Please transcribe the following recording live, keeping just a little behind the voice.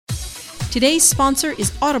Today's sponsor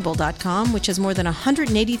is Audible.com, which has more than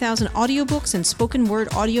 180,000 audiobooks and spoken word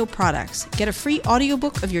audio products. Get a free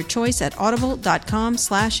audiobook of your choice at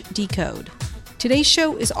audible.com/decode. Today's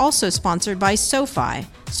show is also sponsored by SoFi.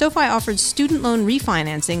 SoFi offers student loan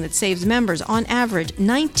refinancing that saves members on average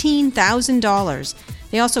 $19,000.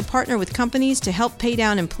 They also partner with companies to help pay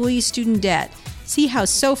down employee student debt. See how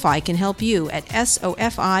SoFi can help you at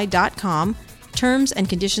SoFi.com. Terms and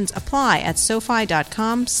conditions apply at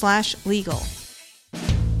SoFi.com/legal.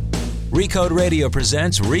 Recode Radio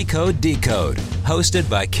presents Recode Decode, hosted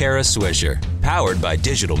by Kara Swisher, powered by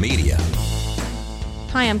digital media.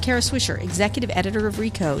 Hi, I'm Kara Swisher, executive editor of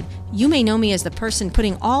Recode. You may know me as the person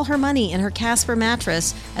putting all her money in her Casper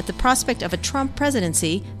mattress at the prospect of a Trump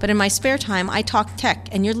presidency, but in my spare time, I talk tech,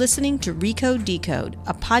 and you're listening to Recode Decode,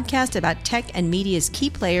 a podcast about tech and media's key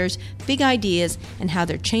players, big ideas, and how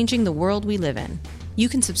they're changing the world we live in. You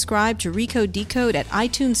can subscribe to Recode Decode at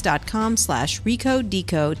itunes.com/Recode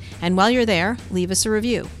Decode, and while you're there, leave us a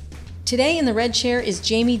review. Today in the red chair is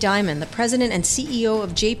Jamie Dimon, the president and CEO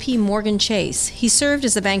of JPMorgan Chase. He served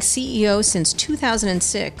as the bank's CEO since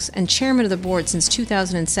 2006 and chairman of the board since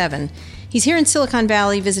 2007. He's here in Silicon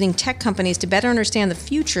Valley visiting tech companies to better understand the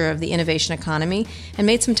future of the innovation economy and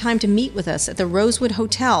made some time to meet with us at the Rosewood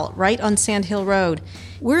Hotel right on Sand Hill Road.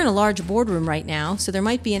 We're in a large boardroom right now, so there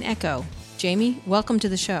might be an echo. Jamie, welcome to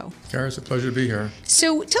the show. Kara, it's a pleasure to be here.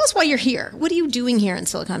 So tell us why you're here. What are you doing here in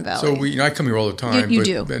Silicon Valley? So I come here all the time. You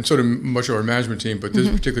do. And so do much of our management team. But this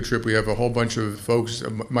particular trip, we have a whole bunch of folks,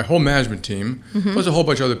 my whole management team, plus a whole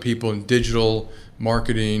bunch of other people in digital,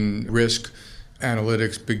 marketing, risk,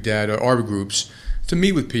 analytics, big data, our groups, to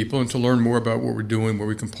meet with people and to learn more about what we're doing, where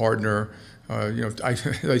we can partner.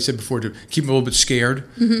 Like I said before, to keep them a little bit scared,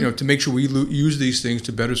 to make sure we use these things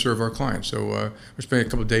to better serve our clients. So we're spending a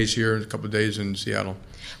couple of days here, a couple of days in Seattle.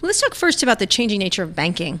 Well, let's talk first about the changing nature of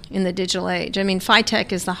banking in the digital age. I mean,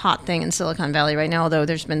 FinTech is the hot thing in Silicon Valley right now, although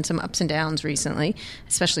there's been some ups and downs recently,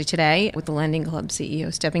 especially today with the Lending Club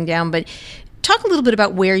CEO stepping down. But talk a little bit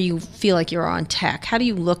about where you feel like you're on tech. How do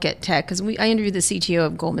you look at tech? Because I interviewed the CTO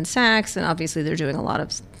of Goldman Sachs, and obviously they're doing a lot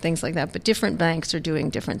of things like that, but different banks are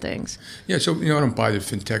doing different things. Yeah, so I don't buy that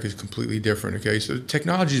fintech is completely different. Okay, so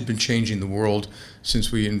technology has been changing the world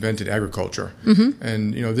since we invented agriculture,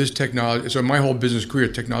 and this technology. So my whole business career,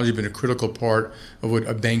 technology has been a critical part of what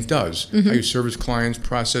a bank does. How you service clients,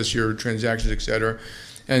 process your transactions, et cetera.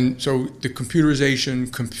 And so the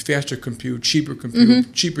computerization, faster compute, cheaper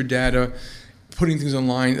data, putting things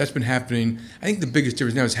online, that's been happening. I think the biggest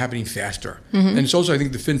difference now is happening faster. And it's also, I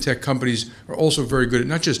think the fintech companies are also very good at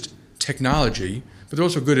not just technology, but they're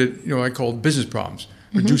also good at, I call business problems,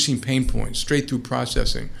 reducing pain points, straight through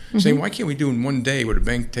processing, saying, why can't we do in one day what a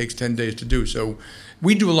bank takes 10 days to do? So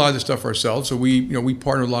we do a lot of this stuff ourselves. So we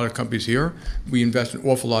partner with a lot of companies here. We invest an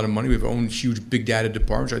awful lot of money. We have our own huge big data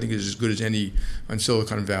department, which I think is as good as any on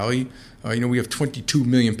Silicon Valley. We have 22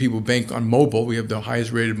 million people bank on mobile. We have the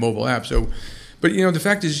highest rated mobile app. But the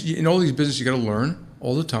fact is, in all these businesses, you got to learn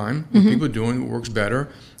all the time what people are doing, what works better,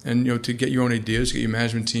 and to get your own ideas, get your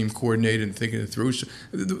management team coordinated and thinking it through. So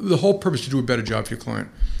the whole purpose is to do a better job for your client.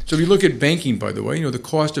 So if you look at banking, by the way, the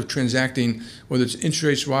cost of transacting, whether it's interest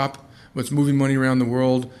rate swap, what's moving money around the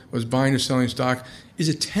world, what's buying or selling stock, is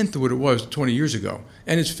a tenth of what it was 20 years ago.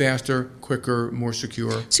 And it's faster, quicker, more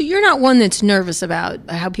secure. So you're not one that's nervous about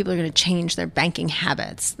how people are going to change their banking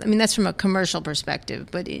habits. I mean, that's from a commercial perspective,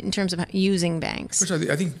 but in terms of using banks.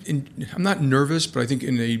 I think I'm not nervous, but I think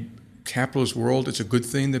in a capitalist world, it's a good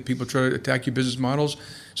thing that people try to attack your business models.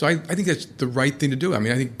 So I think that's the right thing to do. I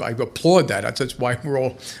mean, I think I applaud that. That's why we're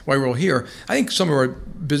all here. I think some of our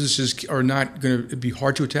businesses are not going to be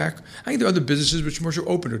hard to attack. I think there are other businesses which are more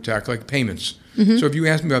open to attack, like payments. So if you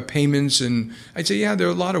ask me about payments, and I'd say, there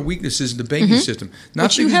are a lot of weaknesses in the banking system.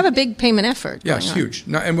 But you have a big payment effort. Yeah, it's huge.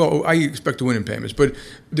 I expect to win in payments, but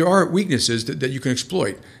there are weaknesses that you can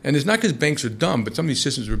exploit. And it's not because banks are dumb, but some of these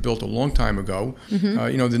systems were built a long time ago.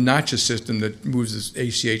 The Notches system that moves this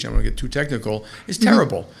ACH, I don't want to get too technical, is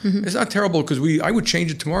terrible. It's not terrible because I would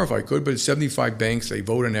change it tomorrow if I could, but it's 75 banks. They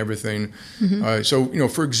vote on everything. So,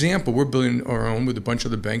 for example, we're building our own with a bunch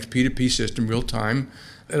of other banks, P2P system, real time.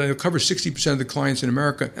 And it'll cover 60% of the clients in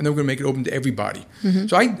America, and then we're going to make it open to everybody.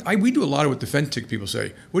 So we do a lot of what the FinTech people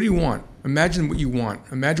say. What do you want? Imagine what you want.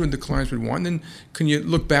 Imagine what the clients would want. And then can you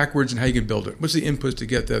look backwards and how you can build it? What's the inputs to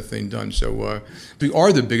get that thing done? So we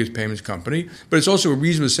are the biggest payments company, but it's also a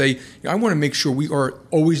reason to say, I want to make sure we are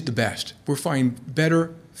always the best. We're finding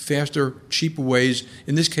better, faster, cheaper ways,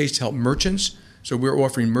 in this case, to help merchants, So we're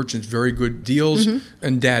offering merchants very good deals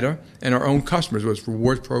and data, and our own customers, whether it's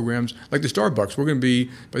rewards programs, like the Starbucks. We're going to be,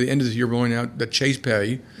 by the end of this year, rolling out the Chase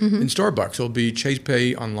Pay in Starbucks. It'll be Chase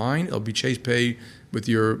Pay online. It'll be Chase Pay with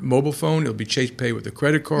your mobile phone. It'll be Chase Pay with a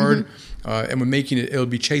credit card. And we're making it'll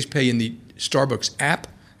be Chase Pay in the Starbucks app.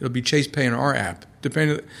 It'll be Chase Pay in our app.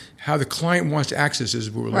 Depending on how the client wants to access is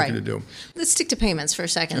what we're looking to do. Let's stick to payments for a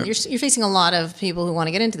second. You're facing a lot of people who want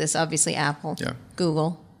to get into this. Obviously, Apple,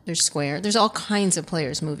 Google, there's Square. There's all kinds of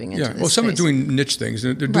players moving into this well, some space. are doing niche things.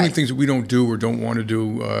 They're doing things that we don't do or don't want to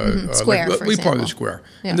do. Square, for we're example. part of the Square.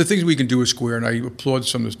 And the things we can do with Square, and I applaud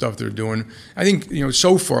some of the stuff they're doing. I think,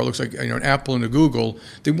 so far it looks like, an Apple and a Google,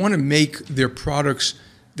 they want to make their products,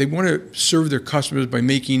 they want to serve their customers by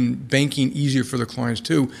making banking easier for their clients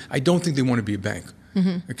too. I don't think they want to be a bank.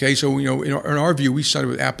 Okay, so in our view, we started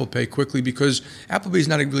with Apple Pay quickly because Apple Pay is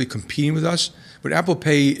not really competing with us. What Apple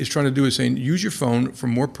Pay is trying to do is saying, use your phone for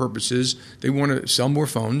more purposes. They want to sell more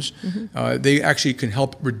phones. They actually can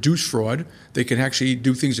help reduce fraud. They can actually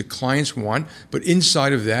do things that clients want. But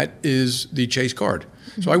inside of that is the Chase card.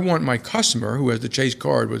 So I want my customer who has the Chase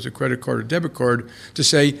card, whether it's a credit card or debit card, to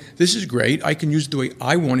say, this is great. I can use it the way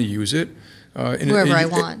I want to use it. Wherever I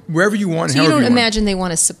want. Wherever you want, so however you don't want. imagine they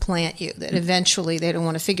want to supplant you, that eventually they don't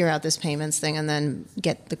want to figure out this payments thing and then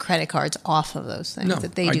get the credit cards off of those things,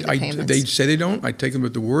 that they do the payments. They say they don't. I take them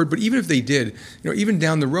at the word. But even if they did, even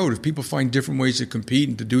down the road, if people find different ways to compete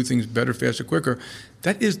and to do things better, faster, quicker,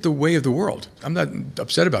 that is the way of the world. I'm not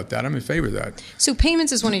upset about that. I'm in favor of that. So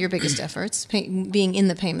payments is one of your biggest efforts, being in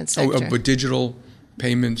the payments sector. But digital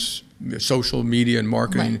payments, social media and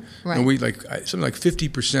marketing. Right. And we something like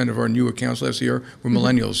 50% of our new accounts last year were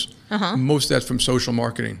millennials. Most of that's from social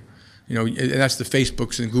marketing. And that's the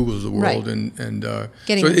Facebooks and Googles of the world. And so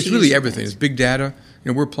it's really everything. It's big data.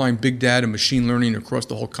 We're applying big data, machine learning across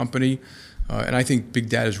the whole company. And I think big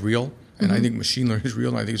data is real. And I think machine learning is real.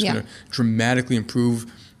 And I think it's going to dramatically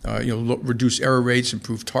improve reduce error rates,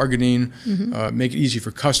 improve targeting, make it easy for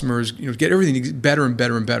customers, get everything better and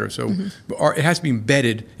better and better. So it has to be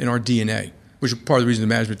embedded in our DNA, which is part of the reason the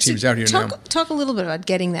management team is out here now. Talk a little bit about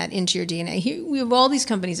getting that into your DNA. Here, we have all these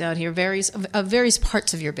companies out here, various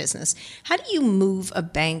parts of your business. How do you move a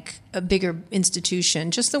bank, a bigger institution,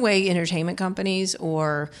 just the way entertainment companies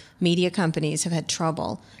or media companies have had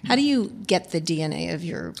trouble? How do you get the DNA of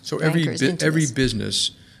your bankers into every this?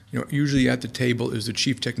 business, usually at the table is the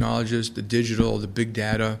chief technologist, the digital, the big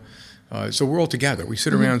data. So we're all together. We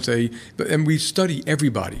sit around and say, and we study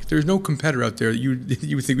everybody. There's no competitor out there that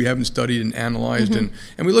you would think we haven't studied and analyzed. And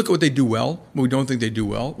we look at what they do well, what we don't think they do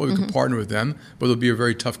well, what we can partner with them, but they'll be a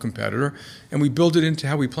very tough competitor. And we build it into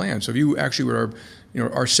how we plan. So if you actually were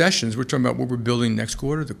our sessions, we're talking about what we're building next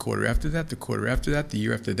quarter, the quarter after that, the quarter after that, the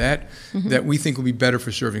year after that, that we think will be better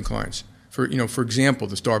for serving clients. For example,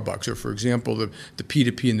 the Starbucks, or for example, the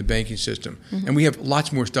P2P in the banking system. And we have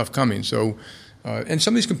lots more stuff coming. So, and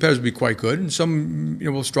some of these competitors will be quite good, and some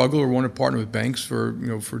will struggle or want to partner with banks for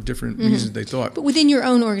different reasons they thought. But within your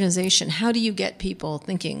own organization, how do you get people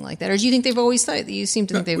thinking like that, or do you think they've always thought? You seem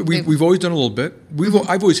to think we've always done a little bit.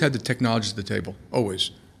 I've always had the technologists at the table,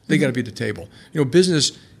 always. They got to be at the table.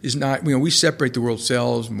 Business is not. We separate the world: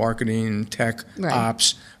 sales, marketing, tech,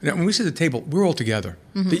 ops. Now, when we sit at the table, we're all together.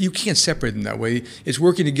 You can't separate them that way. It's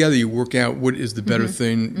working together. You work out what is the better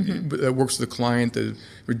thing that works for the client,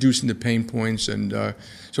 reducing the pain points, and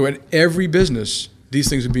so at every business, these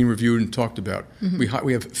things are being reviewed and talked about. We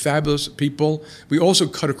have fabulous people. We also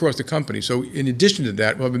cut across the company. So in addition to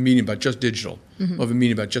that, we'll have a meeting about just digital. We'll have a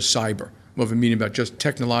meeting about just cyber. We'll have a meeting about just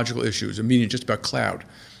technological issues. A meeting just about cloud.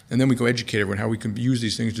 And then we go educate everyone how we can use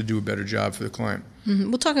these things to do a better job for the client.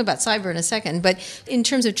 We'll talk about cyber in a second, but in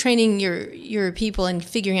terms of training your people and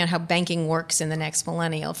figuring out how banking works in the next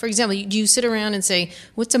millennial, for example, do you sit around and say,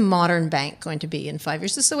 what's a modern bank going to be in 5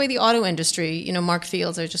 years? This is the way the auto industry, Mark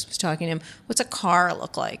Fields, I just was talking to him, what's a car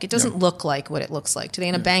look like? It doesn't look like what it looks like today,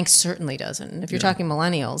 and a bank certainly doesn't. And if you're talking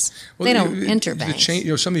millennials, they don't enter banks.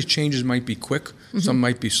 Some of these changes might be quick, some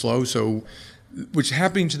might be slow. So what's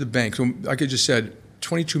happening to the bank, so like I just said,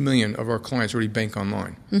 22 million of our clients already bank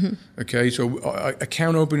online. Okay, so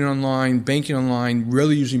account opening online, banking online,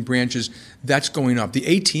 really using branches, that's going up. The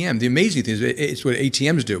ATM, the amazing thing is it's what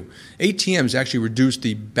ATMs do. ATMs actually reduce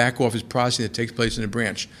the back office processing that takes place in a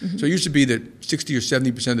branch. So it used to be that 60 or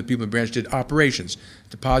 70% of the people in the branch did operations,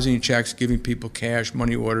 depositing checks, giving people cash,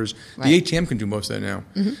 money orders. The ATM can do most of that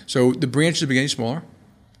now. So the branches are getting smaller,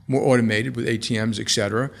 more automated with ATMs, et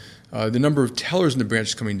cetera. The number of tellers in the branch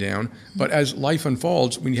is coming down. But as life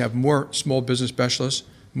unfolds, when you have more small business specialists,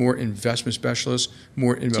 more investment specialists,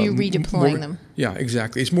 more... So you're redeploying them. Yeah,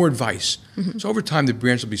 exactly. It's more advice. So over time, the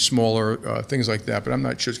branch will be smaller, things like that. But I'm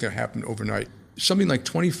not sure it's going to happen overnight. something like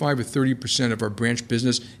 25 or 30% of our branch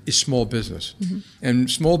business is small business. And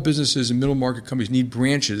small businesses and middle market companies need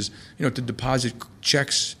branches, to deposit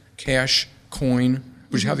checks, cash, coin,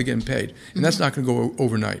 which is how they're getting paid. And that's not going to go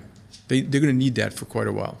overnight. They're going to need that for quite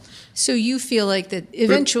a while. So you feel like that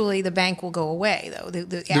eventually the bank will go away, though,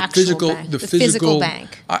 the physical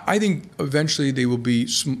bank. I think eventually they will be.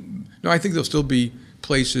 I think there'll still be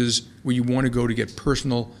places where you want to go to get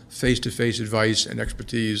personal, face-to-face advice and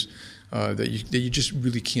expertise that you just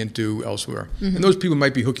really can't do elsewhere. And those people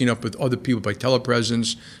might be hooking up with other people by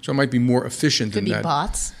telepresence, so it might be more efficient than that. Could be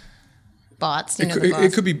bots.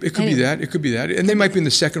 It could be that, and they might be in the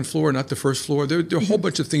second floor, not the first floor. There are a whole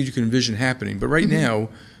bunch of things you can envision happening, but right now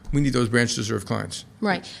we need those branches to serve clients.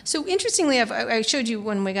 Right. So interestingly, I showed you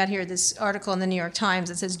when we got here this article in the New York Times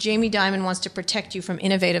that says Jamie Dimon wants to protect you from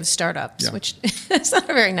innovative startups, which is not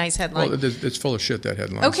a very nice headline. Well, it's full of shit, that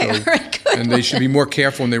headline. Okay, all right, good. And they should be more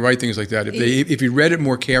careful when they write things like that. If you read it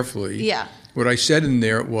more carefully, what I said in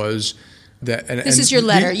there was that. This is your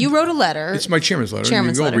letter. You wrote a letter. It's my chairman's letter. You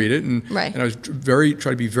can go read it. And I was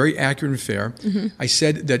try to be very accurate and fair. I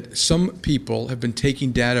said that some people have been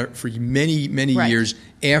taking data for many, many years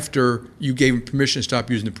after you gave them permission to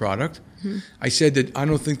stop using the product. I said that I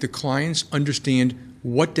don't think the clients understand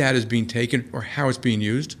what data is being taken or how it's being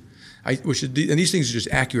used. And these things are just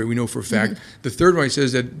accurate. We know for a fact. The third one I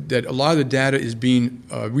says that a lot of the data is being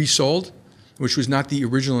resold, which was not the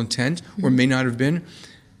original intent or may not have been.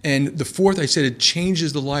 And the fourth, I said it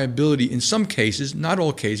changes the liability in some cases, not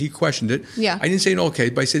all cases. He questioned it. Yeah. I didn't say in all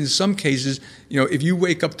cases, but I said in some cases, if you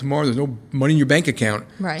wake up tomorrow, there's no money in your bank account,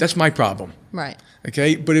 that's my problem. Right.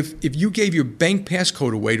 Okay? But if you gave your bank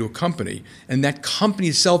passcode away to a company and that company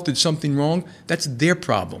itself did something wrong, that's their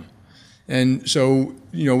problem. And so,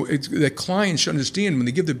 the clients should understand when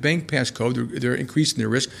they give the bank passcode, they're increasing their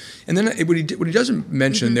risk. And then what he doesn't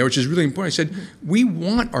mention there, which is really important, I said, we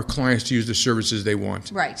want our clients to use the services they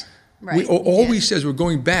want. Right. We says we're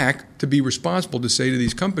going back to be responsible to say to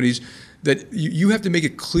these companies that you have to make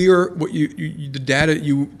it clear what the data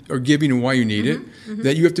you are giving and why you need it,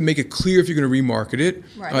 that you have to make it clear if you're going to remarket it,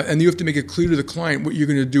 and you have to make it clear to the client what you're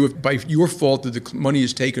going to do if by your fault that the money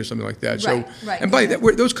is taken or something like that. And by that,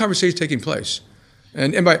 those conversations taking place.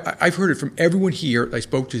 And I've heard it from everyone here I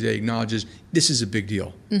spoke to today acknowledges this is a big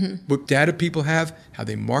deal. What data people have, how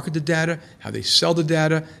they market the data, how they sell the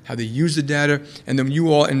data, how they use the data, and then you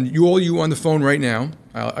all on the phone right now,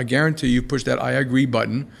 I guarantee you push that I agree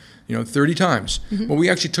button 30 times. Well, we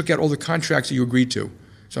actually took out all the contracts that you agreed to.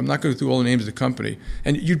 So I'm not going through all the names of the company.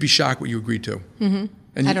 And you'd be shocked what you agreed to.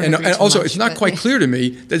 And also, it's not quite clear to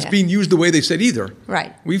me that it's being used the way they said either.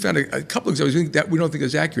 Right. We found a couple of examples that we don't think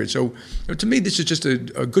is accurate. So to me, this is just a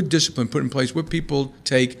good discipline put in place. What people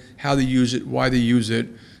take, how they use it, why they use it,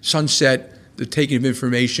 sunset the taking of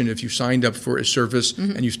information if you signed up for a service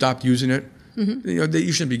and you stopped using it.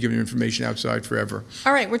 You shouldn't be giving information outside forever.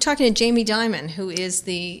 All right, we're talking to Jamie Dimon, who is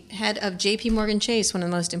the head of JPMorgan Chase, one of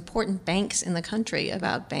the most important banks in the country,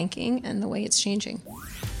 about banking and the way it's changing.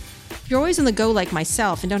 If you're always on the go like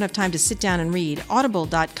myself and don't have time to sit down and read,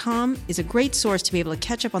 Audible.com is a great source to be able to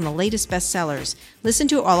catch up on the latest bestsellers. Listen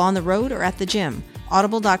to it while on the road or at the gym.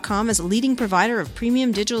 Audible.com is a leading provider of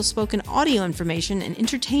premium digital spoken audio information and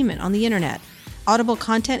entertainment on the internet. Audible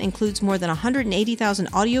content includes more than 180,000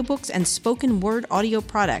 audiobooks and spoken word audio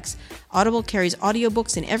products. Audible carries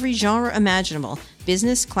audiobooks in every genre imaginable: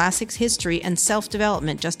 business, classics, history, and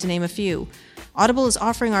self-development, just to name a few. Audible is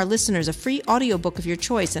offering our listeners a free audiobook of your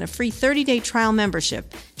choice and a free 30-day trial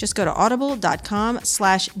membership. Just go to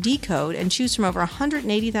audible.com/decode and choose from over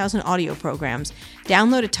 180,000 audio programs.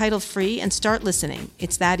 Download a title free and start listening.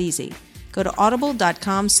 It's that easy. Go to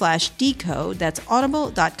audible.com/decode. That's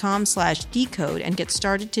audible.com/decode and get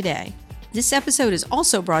started today. This episode is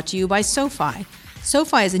also brought to you by SoFi.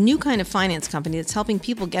 SoFi is a new kind of finance company that's helping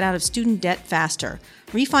people get out of student debt faster.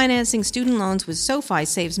 Refinancing student loans with SoFi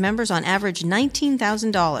saves members on average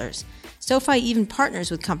 $19,000. SoFi even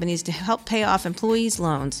partners with companies to help pay off employees'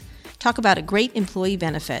 loans. Talk about a great employee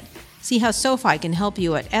benefit. See how SoFi can help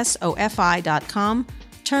you at SoFi.com.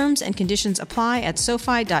 Terms and conditions apply at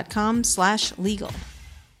SoFi.com/legal.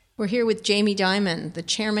 We're here with Jamie Dimon, the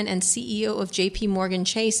chairman and CEO of JPMorgan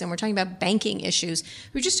Chase, and we're talking about banking issues.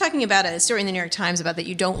 We were just talking about a story in the New York Times about that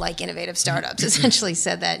you don't like innovative startups. Essentially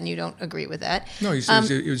said that, and you don't agree with that. No, it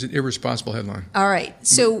was an irresponsible headline. All right.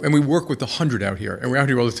 And we work with 100 out here, and we're out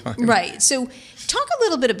here all the time. Right. So talk a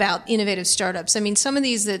little bit about innovative startups. I mean, some of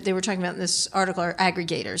these that they were talking about in this article are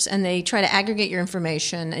aggregators, and they try to aggregate your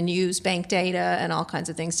information and use bank data and all kinds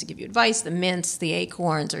of things to give you advice, the Mints, the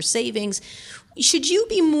Acorns, or savings. Should you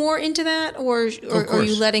be more into that, or are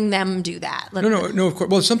you letting them do that? No, of course.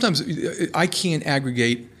 Well, sometimes I can't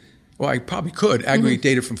aggregate. Well, I probably could aggregate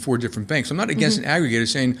data from 4 different banks. I'm not against an aggregator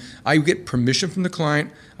saying I get permission from the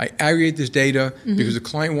client. I aggregate this data because the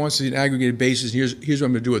client wants to see an aggregated basis. And here's what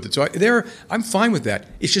I'm going to do with it. So I'm fine with that.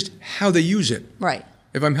 It's just how they use it. Right.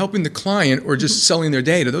 If I'm helping the client or just selling their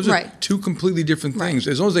data, those are 2 completely different things.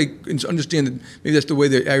 As long as they understand that maybe that's the way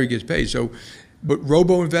the aggregate is paid. So, but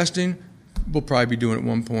robo-investing, we'll probably be doing at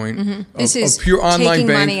one point. This is pure online taking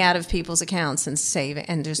bank. money out of people's accounts and saving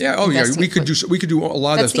and just We could do a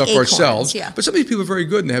lot of that stuff ourselves. Yeah. But some of these people are very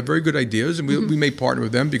good and they have very good ideas, and we may partner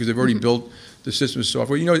with them because they've already built the system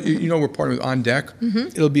software. We're partnering with On Deck.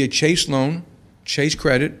 It'll be a Chase loan, Chase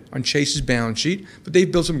credit on Chase's balance sheet, but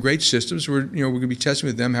they've built some great systems. We're going to be testing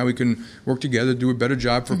with them how we can work together, do a better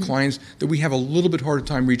job for clients that we have a little bit harder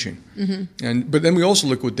time reaching. But then we also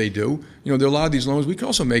look what they do. There are a lot of these loans we can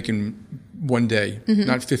also make in one day,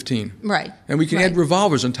 not 15. Right. And we can add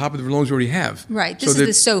revolvers on top of the loans we already have. Right. This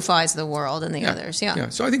is the SoFis of the world and the others. Yeah.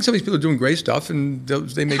 So I think some of these people are doing great stuff, and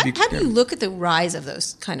they may be. How do you look at the rise of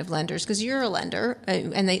those kind of lenders? Because you're a lender,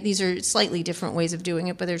 and these are slightly different ways of doing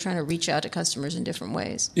it, but they're trying to reach out to customers in different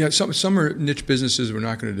ways. Yeah. Some are niche businesses we're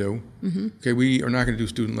not going to do. Okay. We are not going to do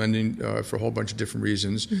student lending for a whole bunch of different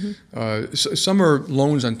reasons. Some are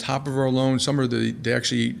loans on top of our loans. Some are they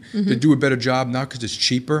do a better job now because it's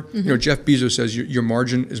cheaper. Jeff Bezos says your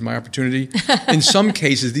margin is my opportunity. In some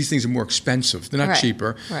cases, these things are more expensive. They're not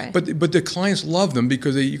cheaper. Right. But the clients love them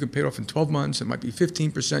because you can pay it off in 12 months. It might be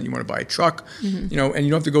 15%. You want to buy a truck, and you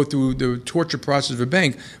don't have to go through the torture process of a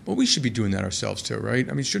bank. Well, we should be doing that ourselves too, right?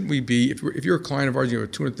 I mean, shouldn't we be? If you're a client of ours, you have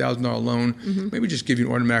a $200,000 loan, maybe just give you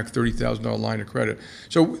an automatic $30,000 line of credit.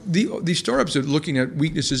 So these startups are looking at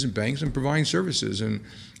weaknesses in banks and providing services,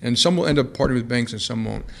 and some will end up partnering with banks and some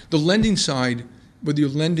won't. The lending side, whether you're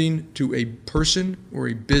lending to a person or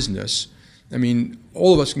a business, I mean,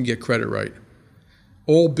 all of us can get credit right.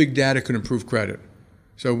 All big data can improve credit.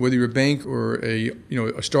 So whether you're a bank or a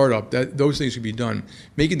startup, those things can be done.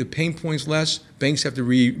 Making the pain points less, banks have to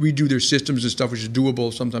redo their systems and stuff, which is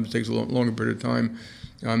doable. Sometimes it takes a longer period of time.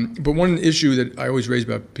 But one issue that I always raise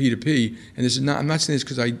about P2P, and I'm not saying this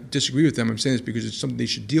because I disagree with them, I'm saying this because it's something they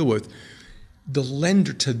should deal with. The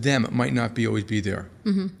lender to them might not always be there.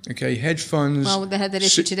 Okay, hedge funds. Well, they had that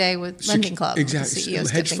issue today with Lending Club. Exactly. The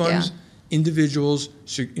CEOs hedge funds, individuals,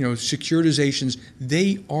 securitizations,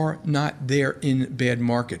 they are not there in bad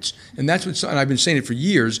markets. And that's what, and I've been saying it for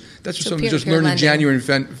years, that's what someone just learned in January.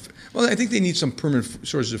 Well, I think they need some permanent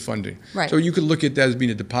sources of funding. Right. So you could look at that as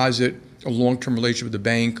being a deposit, a long-term relationship with the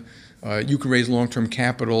bank. You can raise long-term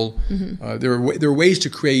capital. There are ways to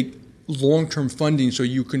create long-term funding so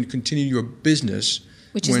you can continue your business.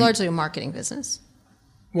 Which is largely a marketing business.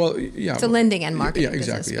 Well, yeah. It's a lending and marketing exactly,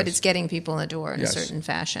 business, yes. but it's getting people in the door in a certain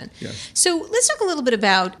fashion. Yes. So let's talk a little bit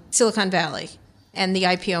about Silicon Valley and the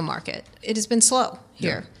IPO market. It has been slow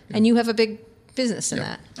here, and you have a big business in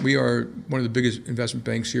that. We are one of the biggest investment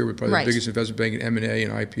banks here. We're probably the biggest investment bank in M&A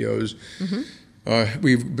and IPOs.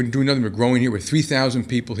 We've been doing nothing but growing here. We're 3,000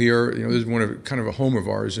 people here. This is one of kind of a home of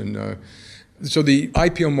ours. And so the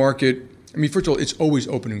IPO market, I mean, first of all, it's always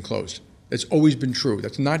open and closed. That's always been true.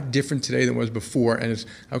 That's not different today than it was before, and it's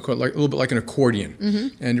a little bit like an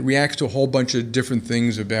accordion. And it reacts to a whole bunch of different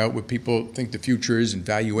things about what people think the future is and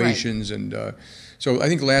valuations. And so I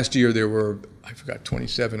think last year there were,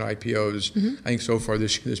 27 IPOs. I think so far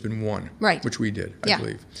this year there's been one, which we did, I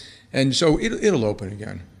believe. And so it'll open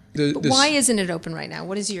again. But why isn't it open right now?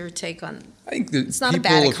 What is your take on? I think it's not a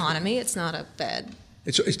bad economy. It's not a bad.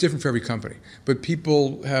 It's different for every company, but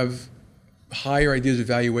people have higher ideas of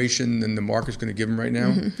valuation than the market's going to give them right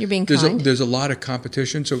now. You're being kind. There's a lot of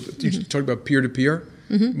competition. So you talk about peer-to-peer.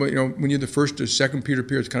 But, when you're the first or second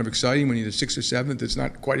peer-to-peer, it's kind of exciting. When you're the sixth or seventh, it's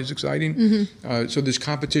not quite as exciting. So there's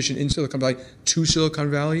competition in Silicon Valley to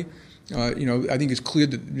Silicon Valley. I think it's clear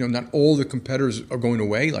that not all the competitors are going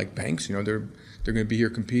away, like banks. They're going to be here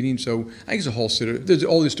competing. So I think it's a whole set of, there's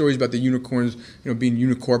all these stories about the unicorns, being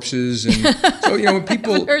unicorpses. And so,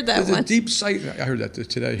 people, I've heard that there's one. a deep I heard that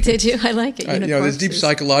today. Did you? I like it. There's deep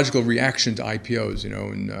psychological reaction to IPOs,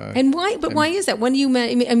 And why? But why is that? When do you,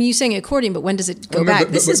 you're saying accordion, but when does it go back?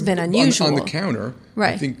 This has been unusual. On the counter,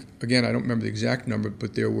 right. I think, again, I don't remember the exact number,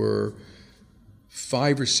 but there were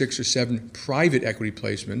 5 or 6 or 7 private equity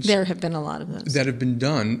placements. There have been a lot of those that have been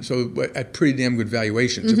done. So at pretty damn good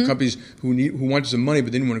valuations of companies who want some money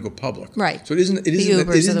but didn't want to go public. Right. So it isn't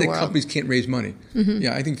that companies can't raise money.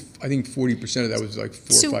 Yeah, I think 40% of that was like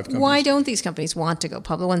 4 or 5 companies. So why don't these companies want to go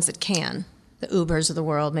public? The ones that can, the Ubers of the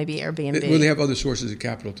world, maybe Airbnb. Well, they have other sources of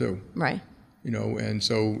capital too. Right. And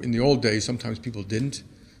so in the old days, sometimes people didn't.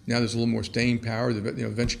 Now there's a little more staying power.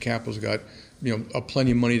 Venture capital's got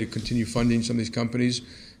plenty of money to continue funding some of these companies.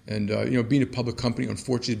 And being a public company,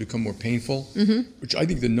 unfortunately, has become more painful. Which I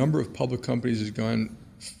think the number of public companies has gone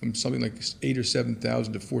from something like 8,000 or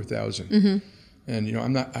 7,000 to 4,000. And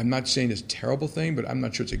I'm not saying it's a terrible thing, but I'm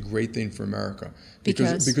not sure it's a great thing for America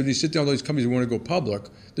because you sit down with all these companies that want to go public.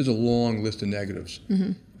 There's a long list of negatives: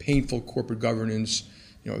 painful corporate governance,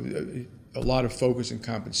 a lot of focus on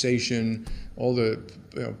compensation, all the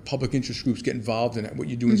public interest groups get involved in what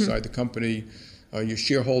you do inside the company. Your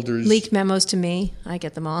shareholders leaked memos to me. I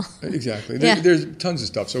get them all. Exactly. There's tons of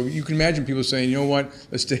stuff. So you can imagine people saying, you know what,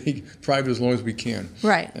 let's stay private as long as we can.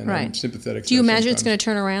 Right, and right. I'm sympathetic. Do you imagine it's going to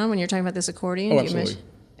turn around when you're talking about this accordion? Oh, absolutely.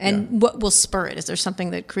 And what will spur it? Is there something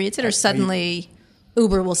that creates it, or suddenly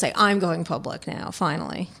Uber will say, I'm going public now,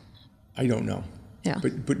 finally? I don't know. Yeah.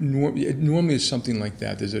 But normally it's something like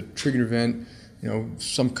that. There's a trigger event.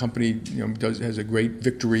 Some company has a great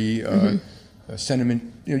victory.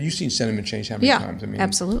 Sentiment, you've seen sentiment change how many times?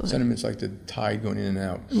 Absolutely. Sentiment's like the tide going in and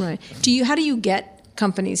out. Right. How do you get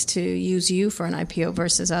companies to use you for an IPO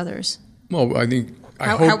versus others? Well, I think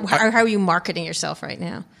how are you marketing yourself right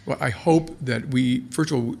now? Well, I hope that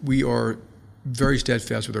first of all, we are very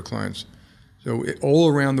steadfast with our clients. So all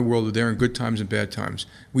around the world, they're in good times and bad times.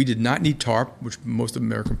 We did not need TARP, which most of the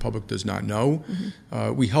American public does not know.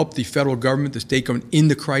 We helped the federal government, the state government in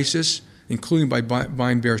the crisis, including by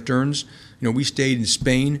buying Bear Stearns. We stayed in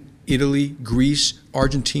Spain, Italy, Greece,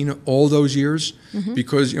 Argentina, all those years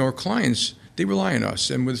because our clients, they rely on us,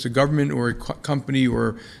 and whether it's a government or a company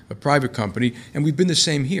or a private company, and we've been the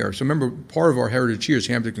same here. So remember, part of our heritage here is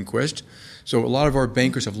Hampton and Quist. So a lot of our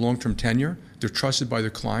bankers have long-term tenure. They're trusted by their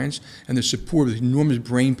clients, and they're supported with enormous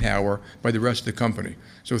brain power by the rest of the company.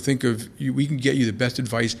 So think of we can get you the best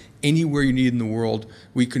advice anywhere you need in the world.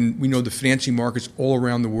 We know the financing markets all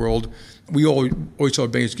around the world. We always tell our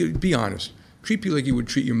bankers, be honest. Treat people like you would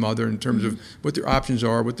treat your mother in terms of what their options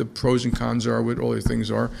are, what the pros and cons are, what all their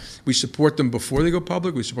things are. We support them before they go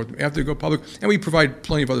public. We support them after they go public. And we provide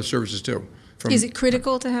plenty of other services too. Is it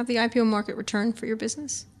critical to have the IPO market return for your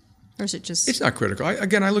business? Or is it just... It's not critical.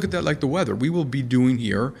 I look at that like the weather. We will be doing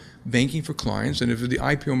here banking for clients. And if the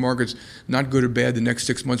IPO market's not good or bad the next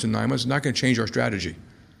 6 months and 9 months, it's not going to change our strategy.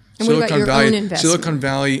 And what about your own investment? Silicon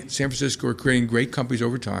Valley, San Francisco are creating great companies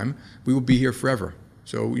over time. We will be here forever.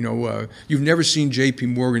 So, you've never seen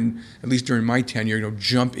JPMorgan, at least during my tenure,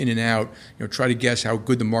 jump in and out, try to guess how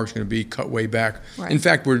good the market's going to be, cut way back. Right. In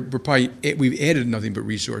fact, we've added nothing but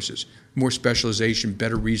resources, more specialization,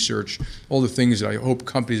 better research, all the things that I hope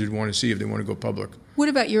companies would want to see if they want to go public. What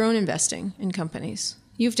about your own investing in companies?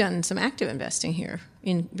 You've done some active investing here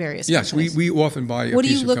in various companies. Yes, we often buy a piece of company. What are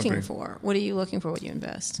you looking for? What are you looking for when you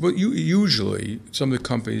invest? Well, usually some of the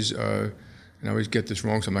companies... and I always get this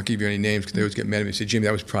wrong, so I'm not going to give you any names because they always get mad at me and say, Jimmy,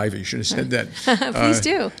 that was private. You shouldn't have said that. Please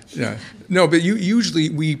do. Yeah. No, but usually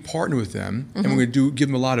we partner with them and we're going to give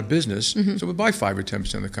them a lot of business. So we'll buy 5 or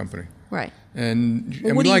 10% of the company. Right. And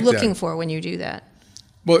what are you looking for when you do that?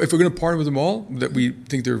 Well, if we're going to partner with them all, that we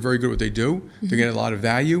think they're very good at what they do, they're getting a lot of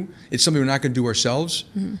value. It's something we're not going to do ourselves.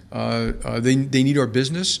 They need our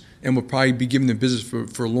business, and we'll probably be giving them business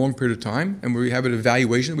for a long period of time, and we have an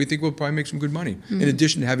evaluation. We think we'll probably make some good money, in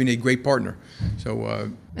addition to having a great partner.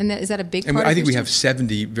 So, and is that a big part of I think we have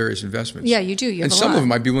 70 various investments. Yeah, you do. You have and a some lot. of them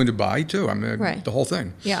might be willing to buy, too. Right. The whole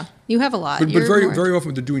thing. Yeah, you have a lot. But very often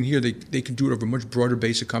what they're doing here, they can do it over a much broader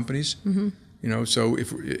base of companies. So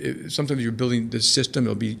if sometimes you're building this system,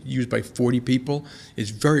 it'll be used by 40 people.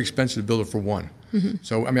 It's very expensive to build it for one.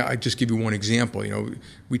 So, I just give you one example.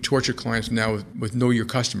 We torture clients now with know your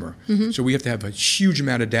customer. So we have to have a huge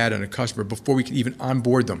amount of data on a customer before we can even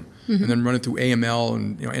onboard them and then run it through AML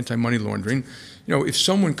and anti-money laundering. If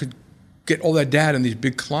someone could get all that data on these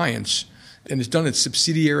big clients and it's done at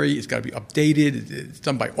subsidiary, it's got to be updated, it's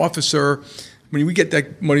done by officer. When we get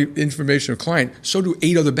that money information of a client, so do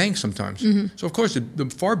 8 other banks sometimes. So, of course, the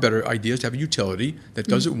far better idea is to have a utility that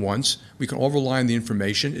does it once. We can all rely on the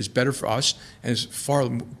information. It's better for us, and it's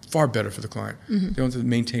far better for the client. They don't have to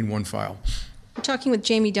maintain one file. We're talking with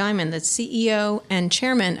Jamie Dimon, the CEO and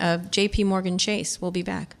chairman of JPMorgan Chase. We'll be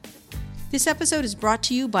back. This episode is brought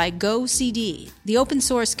to you by GoCD, the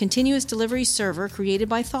open-source continuous delivery server created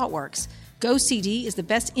by ThoughtWorks. GoCD is the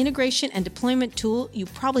best integration and deployment tool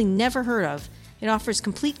you've probably never heard of. It offers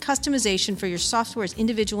complete customization for your software's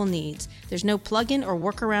individual needs. There's no plugin or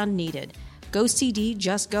workaround needed. GoCD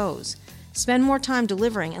just goes. Spend more time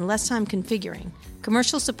delivering and less time configuring.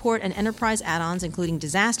 Commercial support and enterprise add-ons, including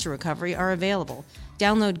disaster recovery, are available.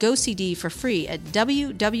 Download GoCD for free at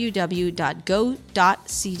www.go.cd.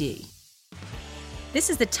 This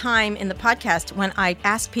is the time in the podcast when I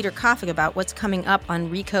ask Peter Koffig about what's coming up on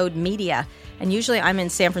Recode Media. And usually I'm in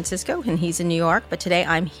San Francisco and he's in New York, but today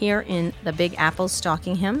I'm here in the Big Apple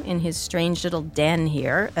stalking him in his strange little den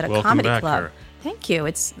here at a comedy club. Welcome back, Thank you.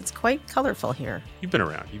 It's quite colorful here. You've been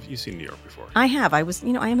around. You've seen New York before. I have. I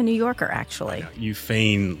am a New Yorker, actually. You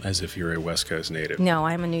feign as if you're a West Coast native. No,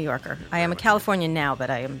 I am a New Yorker. I am a Californian now, but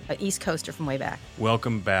I am an East Coaster from way back.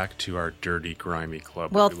 Welcome back to our dirty, grimy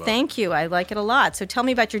club. Well, thank you. I like it a lot. So tell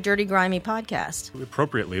me about your dirty, grimy podcast.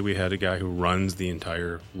 Appropriately, we had a guy who runs the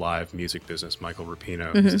entire live music business, Michael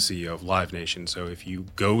Rapino. He's the CEO of Live Nation. So if you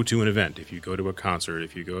go to an event, if you go to a concert,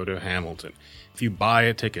 if you go to Hamilton, if you buy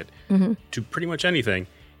a ticket to pretty much anything,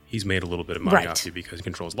 he's made a little bit of money off you because he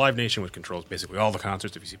controls Live Nation, which controls basically all the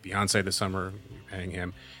concerts. If you see Beyonce this summer, you're paying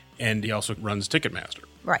him. And he also runs Ticketmaster.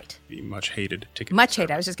 Right. The much hated Ticketmaster. Much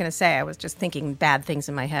hated. I was just going to say, I was just thinking bad things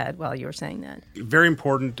in my head while you were saying that. Very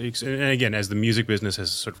important. And again, as the music business has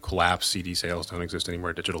sort of collapsed, CD sales don't exist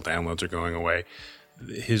anymore, digital downloads are going away,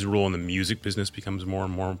 his role in the music business becomes more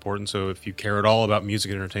and more important. So if you care at all about music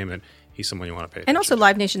and entertainment, he's someone you want to pay attention And also to.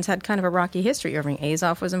 Live Nation's had kind of a rocky history. Irving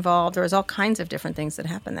Azoff was involved. There was all kinds of different things that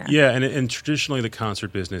happened there. Yeah, and traditionally the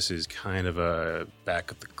concert business is kind of a back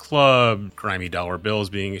at the club, grimy dollar bills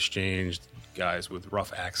being exchanged, guys with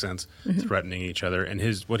rough accents threatening each other. And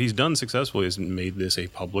what he's done successfully is made this a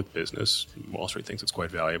public business. Wall Street thinks it's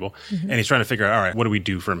quite valuable. And he's trying to figure out, all right, what do we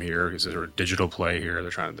do from here? Is there a digital play here?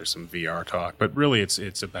 There's some VR talk. But really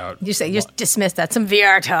it's about... You just dismiss that. Some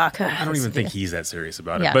VR talk. I don't even think he's that serious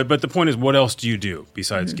about it. But the point is, what else do you do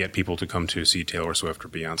besides get people to come to see Taylor Swift or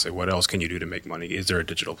Beyonce? What else can you do to make money? Is there a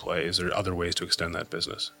digital play? Is there other ways to extend that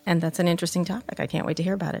business? And that's an interesting topic. I can't wait to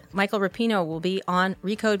hear about it. Michael Rapino will be on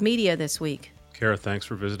Recode Media this week. Kara, thanks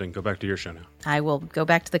for visiting. Go back to your show now. I will go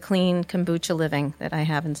back to the clean kombucha living that I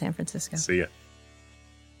have in San Francisco. See ya.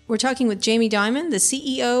 We're talking with Jamie Dimon, the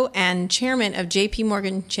CEO and chairman of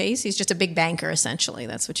JPMorgan Chase. He's just a big banker, essentially.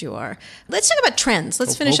 That's what you are. Let's talk about trends.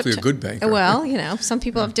 Let's finish up. Hopefully a good banker. Well, some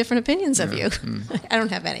people have different opinions of you. I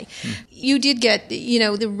don't have any. You did get,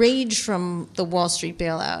 the rage from the Wall Street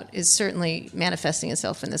bailout is certainly manifesting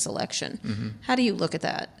itself in this election. How do you look at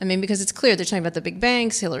that? I mean, because it's clear they're talking about the big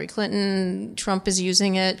banks, Hillary Clinton, Trump is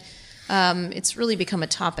using it. It's really become a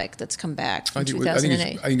topic that's come back from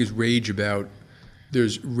 2008. I think it's rage about...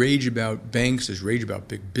 There's rage about banks. There's rage about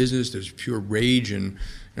big business. There's pure rage, and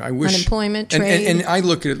I wish unemployment, trade. And I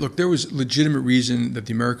look at it. Look, there was legitimate reason that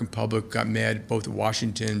the American public got mad, both at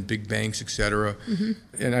Washington, big banks, et cetera.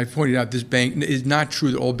 And I pointed out this bank is not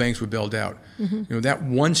true that all banks were bailed out. That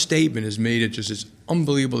one statement has made it just as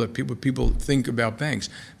unbelievable that people think about banks.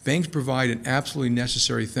 Banks provide an absolutely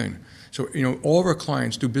necessary thing. So, all of our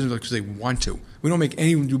clients do business with us because they want to. We don't make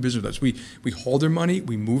anyone do business with us. We hold their money,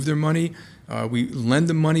 we move their money, we lend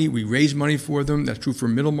them money, we raise money for them. That's true for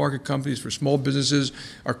middle market companies, for small businesses.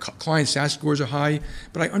 Our client SaaS scores are high.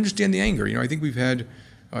 But I understand the anger. I think we've had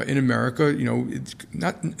in America,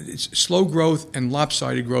 it's slow growth and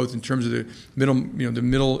lopsided growth in terms of the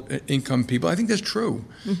middle income people. I think that's true.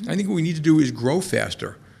 I think what we need to do is grow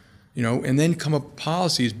faster. And then come up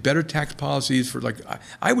policies, better tax policies for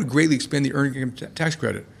I would greatly expand the earned income tax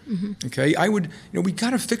credit. Okay, I would, we got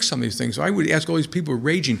to fix some of these things. So I would ask all these people who are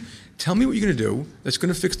raging, tell me what you're going to do that's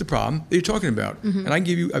going to fix the problem that you're talking about. And I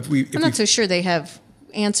give you, I'm not so sure they have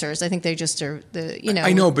answers. I think they just are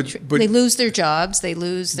I know, but they lose their jobs, they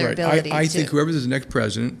lose their ability. I think whoever is the next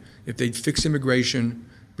president, if they fix immigration.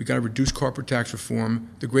 We got to reduce corporate tax reform.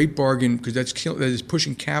 The great bargain, because that is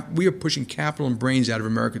pushing we are pushing capital and brains out of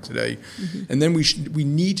America today. And then we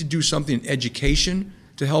need to do something in education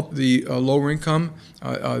to help the lower income,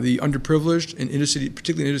 the underprivileged, in inner city,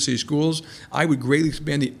 particularly in inner city schools. I would greatly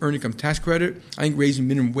expand the earned income tax credit. I think raising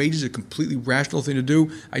minimum wages is a completely rational thing to do.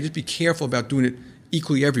 I'd just be careful about doing it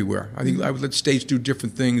equally everywhere. I think I would let states do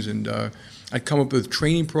different things, and I'd come up with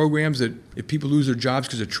training programs that if people lose their jobs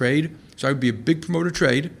because of trade. So I would be a big promoter of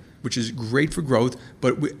trade, which is great for growth,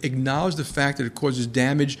 but we acknowledge the fact that it causes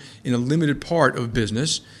damage in a limited part of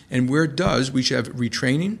business. And where it does, we should have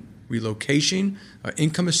retraining, relocation,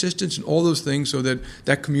 income assistance, and all those things so that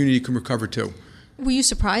that community can recover too. Were you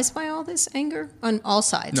surprised by all this anger on all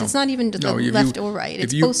sides? No. It's not even to the left or right.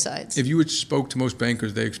 It's both sides. If you had spoke to most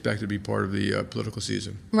bankers, they expect to be part of the political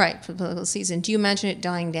season. Right, for the political season. Do you imagine it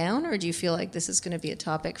dying down, or do you feel like this is going to be a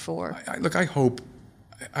topic for... I hope...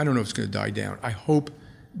 I don't know if it's going to die down. I hope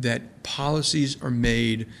that policies are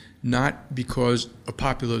made not because of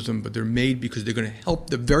populism, but they're made because they're going to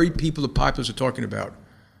help the very people the populists are talking about.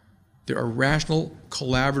 There are rational,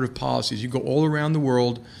 collaborative policies. You go all around the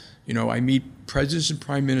world, I meet presidents and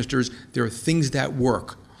prime ministers. There are things that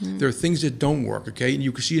work. There are things that don't work, okay? And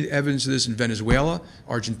you can see evidence of this in Venezuela,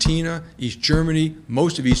 Argentina, East Germany,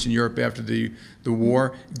 most of Eastern Europe after the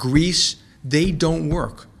war, Greece. They don't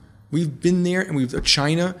work. We've been there, and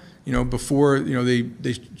China, before,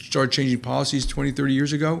 they started changing policies 20, 30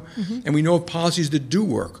 years ago. And we know of policies that do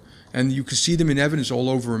work. And you can see them in evidence all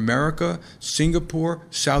over America, Singapore,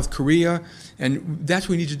 South Korea. And that's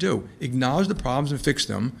what we need to do. Acknowledge the problems and fix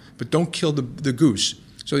them, but don't kill the goose.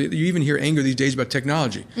 So you even hear anger these days about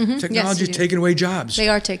technology. Technology is taking away jobs. It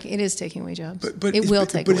is taking away jobs. But it will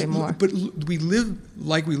take away more. But we live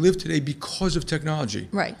like we live today because of technology.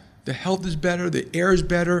 Right. The health is better. The air is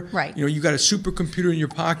better. Right. You got a supercomputer in your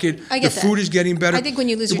pocket. I get the food is getting better. I think when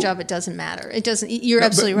you lose your job, it doesn't matter. It doesn't. You're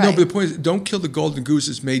absolutely right. No, but the point is, don't kill the golden goose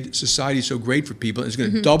that's made society so great for people. It's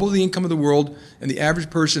going to double the income of the world and the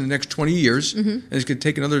average person in the next 20 years, and it's going to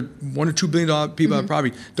take another $1 or $2 billion people out of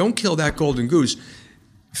poverty. Don't kill that golden goose.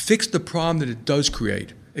 Fix the problem that it does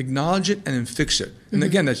create. Acknowledge it and then fix it. And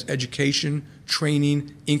again, that's education,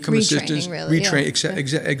 training, income assistance, retraining.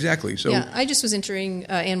 Exactly. So I just was interviewing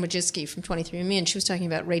Ann Wojcicki from 23andMe, and she was talking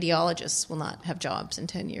about radiologists will not have jobs in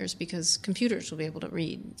 10 years because computers will be able to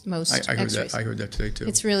read most X-rays. I heard that today too.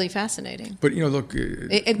 It's really fascinating. But look,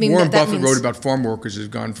 Warren Buffett wrote about farm workers has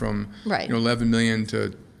gone from 11 million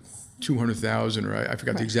to 200,000, or I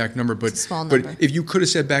forgot the exact number, but it's a small number. But if you could have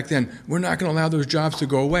said back then, we're not going to allow those jobs to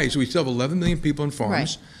go away, so we still have 11 million people in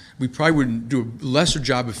farms. We probably would do a lesser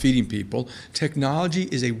job of feeding people. Technology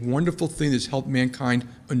is a wonderful thing that's helped mankind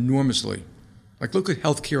enormously. Like, look at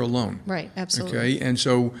healthcare alone. Right, absolutely. Okay, and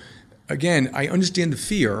so again, I understand the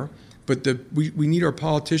fear, but we need our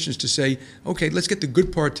politicians to say, okay, let's get the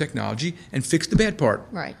good part of technology and fix the bad part.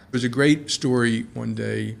 Right. There's a great story one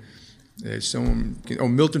day.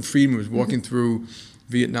 Milton Friedman was walking through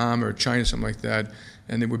Vietnam or China, something like that,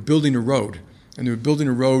 and they were building a road. And they were building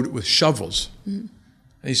a road with shovels. And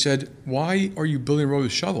he said, why are you building a road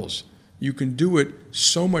with shovels? You can do it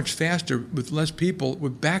so much faster with less people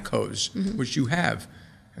with backhoes, which you have.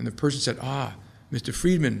 And the person said, Mr.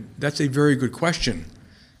 Friedman, that's a very good question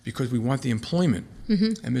because we want the employment.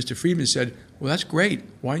 And Mr. Friedman said, well, that's great.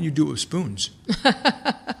 Why don't you do it with spoons?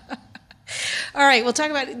 All right, we'll talk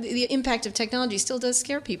about the impact of technology. Still does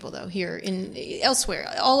scare people, though, here elsewhere,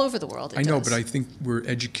 all over the world. I know, but I think we're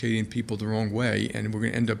educating people the wrong way, and we're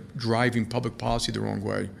going to end up driving public policy the wrong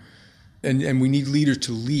way. And we need leaders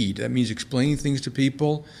to lead. That means explaining things to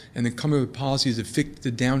people and then coming up with policies that fix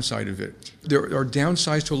the downside of it. There are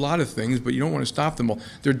downsides to a lot of things, but you don't want to stop them all.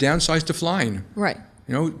 There are downsides to flying. Right.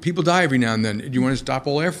 People die every now and then. Do you want to stop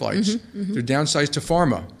all air flights? There are downsides to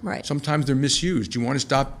pharma. Right. Sometimes they're misused. Do you want to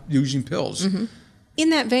stop using pills? In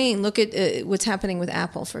that vein, look at what's happening with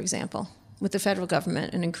Apple, for example, with the federal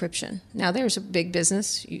government and encryption. Now, there's a big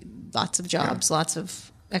business, lots of jobs, lots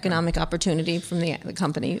of economic opportunity from the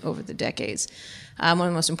company over the decades. One of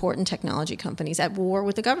the most important technology companies at war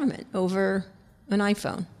with the government over an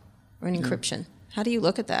iPhone or an encryption. How do you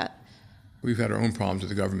look at that? We've had our own problems with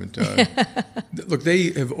the government. Look, they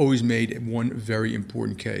have always made one very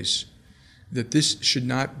important case, that this should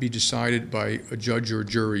not be decided by a judge or a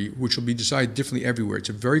jury, which will be decided differently everywhere. It's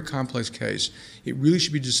a very complex case. It really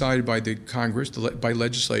should be decided by the Congress, by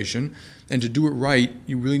legislation. And to do it right,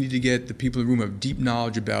 you really need to get the people in the room who have deep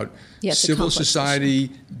knowledge about civil society,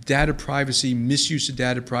 data privacy, misuse of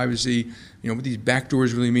data privacy, what these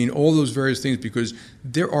backdoors really mean, all those various things, because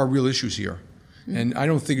there are real issues here. And I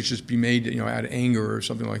don't think it should just be made, out of anger or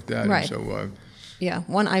something like that. Right. And so,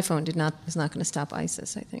 one iPhone is not going to stop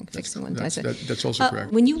ISIS, I think, fixing one. That's also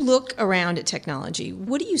correct. When you look around at technology,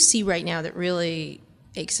 what do you see right now that really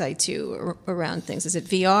excites you around things? Is it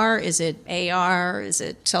VR? Is it AR? Is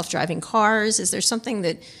it self-driving cars? Is there something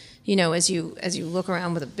that, as you look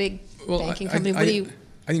around with a big banking company,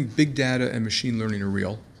 I think big data and machine learning are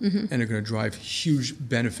real and are going to drive huge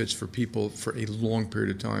benefits for people for a long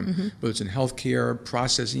period of time, whether it's in healthcare,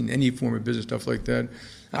 processing, any form of business, stuff like that.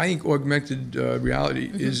 I think augmented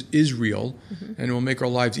reality is real, and it will make our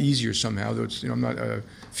lives easier somehow. Though it's, I'm not a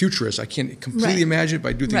futurist. I can't completely imagine it, but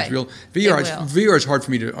I do think it's real. VR is hard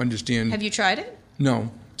for me to understand. Have you tried it?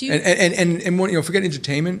 No. And when, forget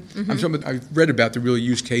entertainment. I've read about the real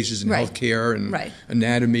use cases in healthcare and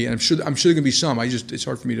anatomy, and I'm sure there are going to be some. It's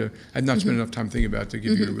hard for me to. I've not spent enough time thinking about it to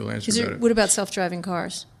give you a real answer about it. What about self-driving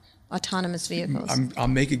cars, autonomous vehicles? I'll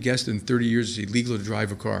make a guess that in 30 years it's illegal to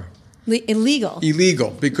drive a car. Illegal,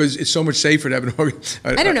 because it's so much safer to have an organ.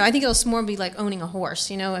 I don't know. I think it'll more be like owning a horse.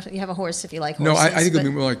 You know, if you have a horse, if you like horses. No, I think it'll be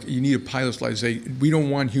more like you need a pilot's license. Say, we don't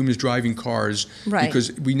want humans driving cars, right?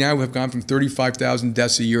 Because we now have gone from 35,000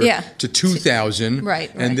 deaths a year to 2,000,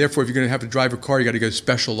 right? And therefore, if you're going to have to drive a car, you got to get a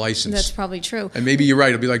special license. That's probably true. And maybe you're right.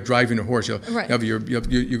 It'll be like driving a horse. Right.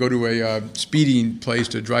 You go to a speeding place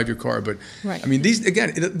to drive your car, but right. I mean, these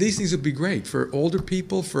things would be great for older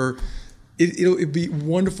people. It'll be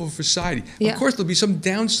wonderful for society. Yeah. Of course, there'll be some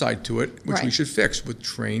downside to it, which we should fix with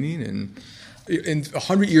training. And in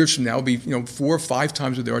 100 years from now, it'll be 4 or 5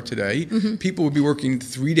 times what they are today. Mm-hmm. People will be working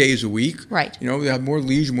 3 days a week. Right. They have more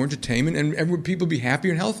leisure, more entertainment, and people will be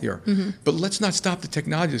happier and healthier. Mm-hmm. But let's not stop the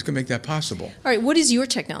technology that's going to make that possible. All right. What is your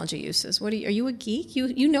technology uses? Are you a geek?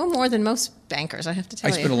 You know more than most bankers, I have to tell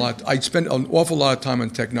you. I spend an awful lot of time on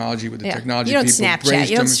technology with the technology people. You don't Snapchat.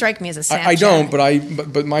 You don't strike me as a Snapchat. I don't,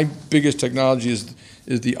 but my biggest technology is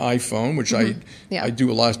the iPhone, which I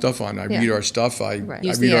do a lot of stuff on. I read our stuff. I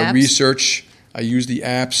read our research. I use the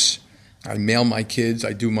apps. I mail my kids.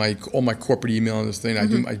 I do all my corporate email on this thing.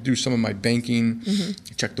 I do some of my banking.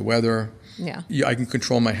 I check the weather. Yeah, I can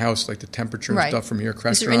control my house, like the temperature and stuff from here.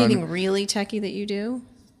 Is there anything really techie that you do?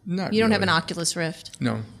 Not. You don't have an Oculus Rift?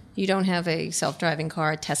 No. You don't have a self-driving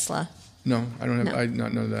car, a Tesla? No, I don't have. No. I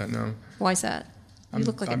not know that. No. Why is that? You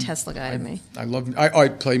look like a Tesla guy to me. I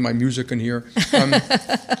play my music in here.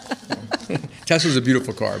 Tesla's a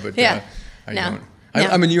beautiful car, but I don't.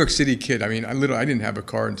 I'm a New York City kid. I mean, I didn't have a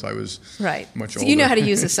car until I was much older. So you know how to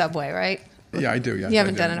use the subway, right? Yeah, I do. Yeah, you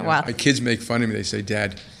haven't done it in a while. My kids make fun of me. They say,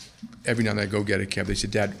 "Dad," every now and then I go get a cab. They say,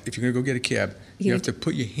 "Dad, if you're going to go get a cab, you have to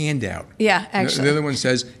put your hand out." Yeah, actually. And the other one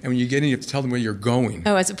says, "And when you get in, you have to tell them where you're going."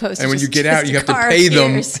 Oh, as opposed to when just, you get out, you have to pay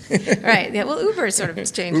them. Right. Yeah. Well, Uber sort of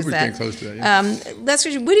changes Uber's that. getting close to that. Yeah. Last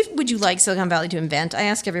question: what would you like Silicon Valley to invent? I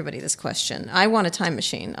ask everybody this question. I want a time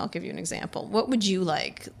machine. I'll give you an example. What would you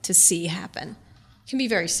like to see happen? It can be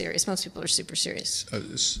very serious. Most people are super serious.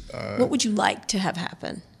 What would you like to have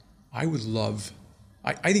happen? I would love.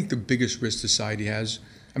 I think the biggest risk society has.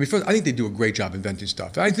 I mean, first, I think they do a great job inventing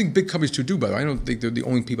stuff. I think big companies too do, by the way. I don't think they're the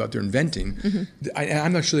only people out there inventing. Mm-hmm.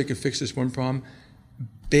 I'm not sure they could fix this one problem.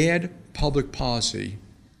 Bad public policy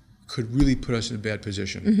could really put us in a bad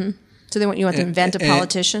position. Mm-hmm. So you want to invent a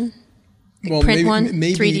politician? Well, print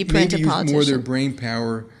maybe 3D print a use politician? more of their brain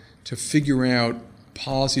power to figure out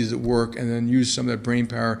policies that work, and then use some of that brain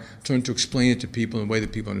power to explain it to people in a way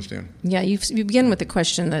that people understand. Yeah, you begin with the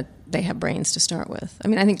question that they have brains to start with. I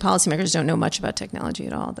mean, I think policymakers don't know much about technology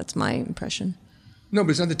at all. That's my impression. No,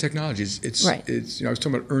 but it's not the technology. It's I was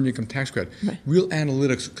talking about earned income tax credit. Right. Real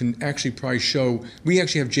analytics can actually probably show. We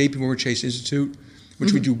actually have JPMorgan Chase Institute,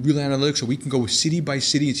 which we do real analytics, so we can go city by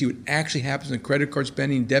city and see what actually happens in credit card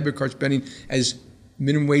spending, debit card spending, as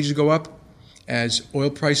minimum wages go up, as oil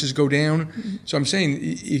prices go down. Mm-hmm. So I'm saying,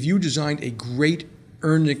 if you designed a great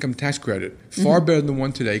earned income tax credit, far better than the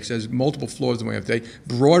one today, because it has multiple flaws than we have today,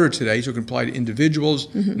 broader today, so it can apply to individuals,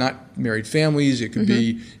 not married families. It could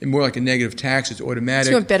be more like a negative tax. It's automatic. So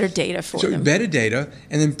you have better data for them. So better data,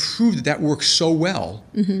 and then prove that works so well,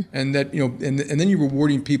 and that and then you're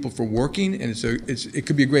rewarding people for working, and it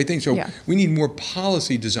could be a great thing. So we need more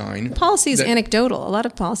policy design. Policy is anecdotal. A lot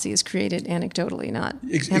of policy is created anecdotally, not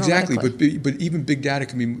exactly. But even big data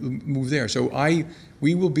can be moved there. So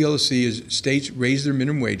we will be able to see as states raise their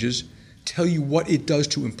minimum wages, tell you what it does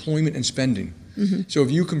to employment and spending. So if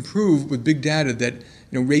you can prove with big data that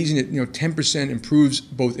raising it 10% improves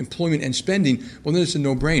both employment and spending, well then it's a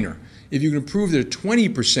no-brainer. If you can prove that at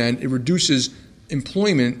 20% it reduces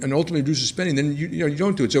employment and ultimately reduces spending, then you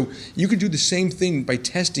don't do it. So you could do the same thing by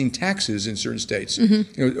testing taxes in certain states.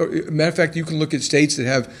 Matter of fact, you can look at states that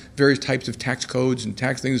have various types of tax codes and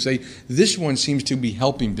tax things and say this one seems to be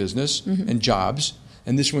helping business and jobs,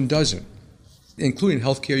 and this one doesn't. Including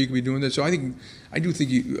healthcare, you could be doing that. So I do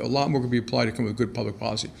think a lot more could be applied to come with good public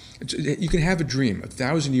policy. You can have a dream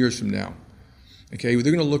 1,000 years from now. Okay,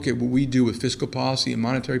 they're going to look at what we do with fiscal policy and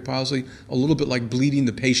monetary policy a little bit like bleeding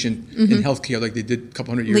the patient in healthcare, like they did a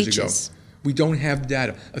couple hundred years ago. We don't have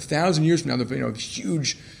data. 1,000 years from now, they'll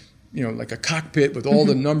huge, like a cockpit with all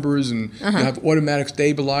the numbers, and you'll have automatic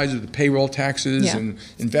stabilizers, the payroll taxes, and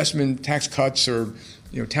investment tax cuts, or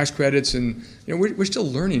tax credits, and we're still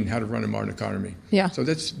learning how to run a modern economy. Yeah. So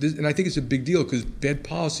and I think it's a big deal because bad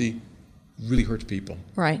policy really hurts people.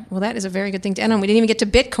 Right. Well, that is a very good thing to end on. We didn't even get to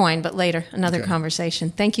Bitcoin, but later, another conversation.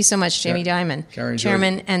 Thank you so much, Jamie Dimon,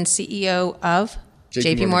 Chairman and CEO of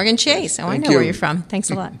JPMorgan Chase. Yes. I know where you're from. Thanks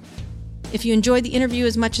a lot. If you enjoyed the interview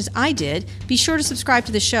as much as I did, be sure to subscribe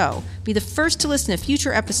to the show. Be the first to listen to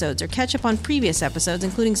future episodes or catch up on previous episodes,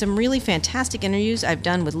 including some really fantastic interviews I've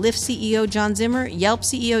done with Lyft CEO John Zimmer, Yelp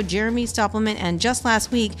CEO Jeremy Stoppelman, and just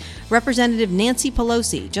last week, Representative Nancy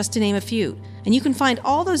Pelosi, just to name a few. And you can find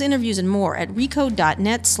all those interviews and more at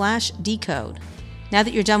recode.net/decode. Now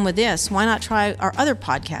that you're done with this, why not try our other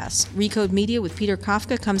podcasts? Recode Media with Peter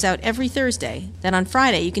Kafka comes out every Thursday. Then on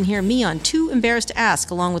Friday, you can hear me on Too Embarrassed to Ask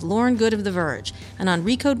along with Lauren Good of The Verge. And on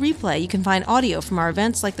Recode Replay, you can find audio from our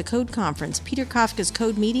events like the Code Conference, Peter Kafka's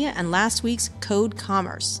Code Media, and last week's Code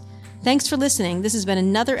Commerce. Thanks for listening. This has been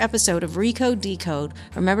another episode of Recode Decode.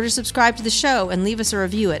 Remember to subscribe to the show and leave us a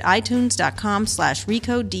review at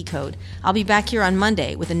itunes.com/Recode Decode. I'll be back here on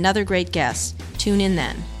Monday with another great guest. Tune in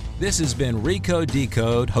then. This has been Recode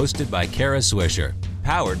Decode, hosted by Kara Swisher,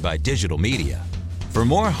 powered by digital media. For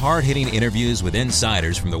more hard-hitting interviews with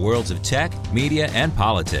insiders from the worlds of tech, media, and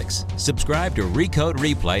politics, subscribe to Recode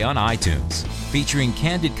Replay on iTunes, featuring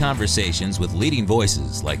candid conversations with leading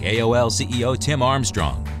voices like AOL CEO Tim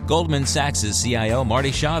Armstrong, Goldman Sachs' CIO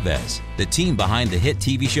Marty Chavez, the team behind the hit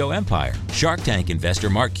TV show Empire, Shark Tank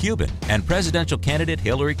investor Mark Cuban, and presidential candidate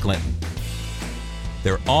Hillary Clinton.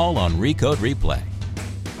 They're all on Recode Replay.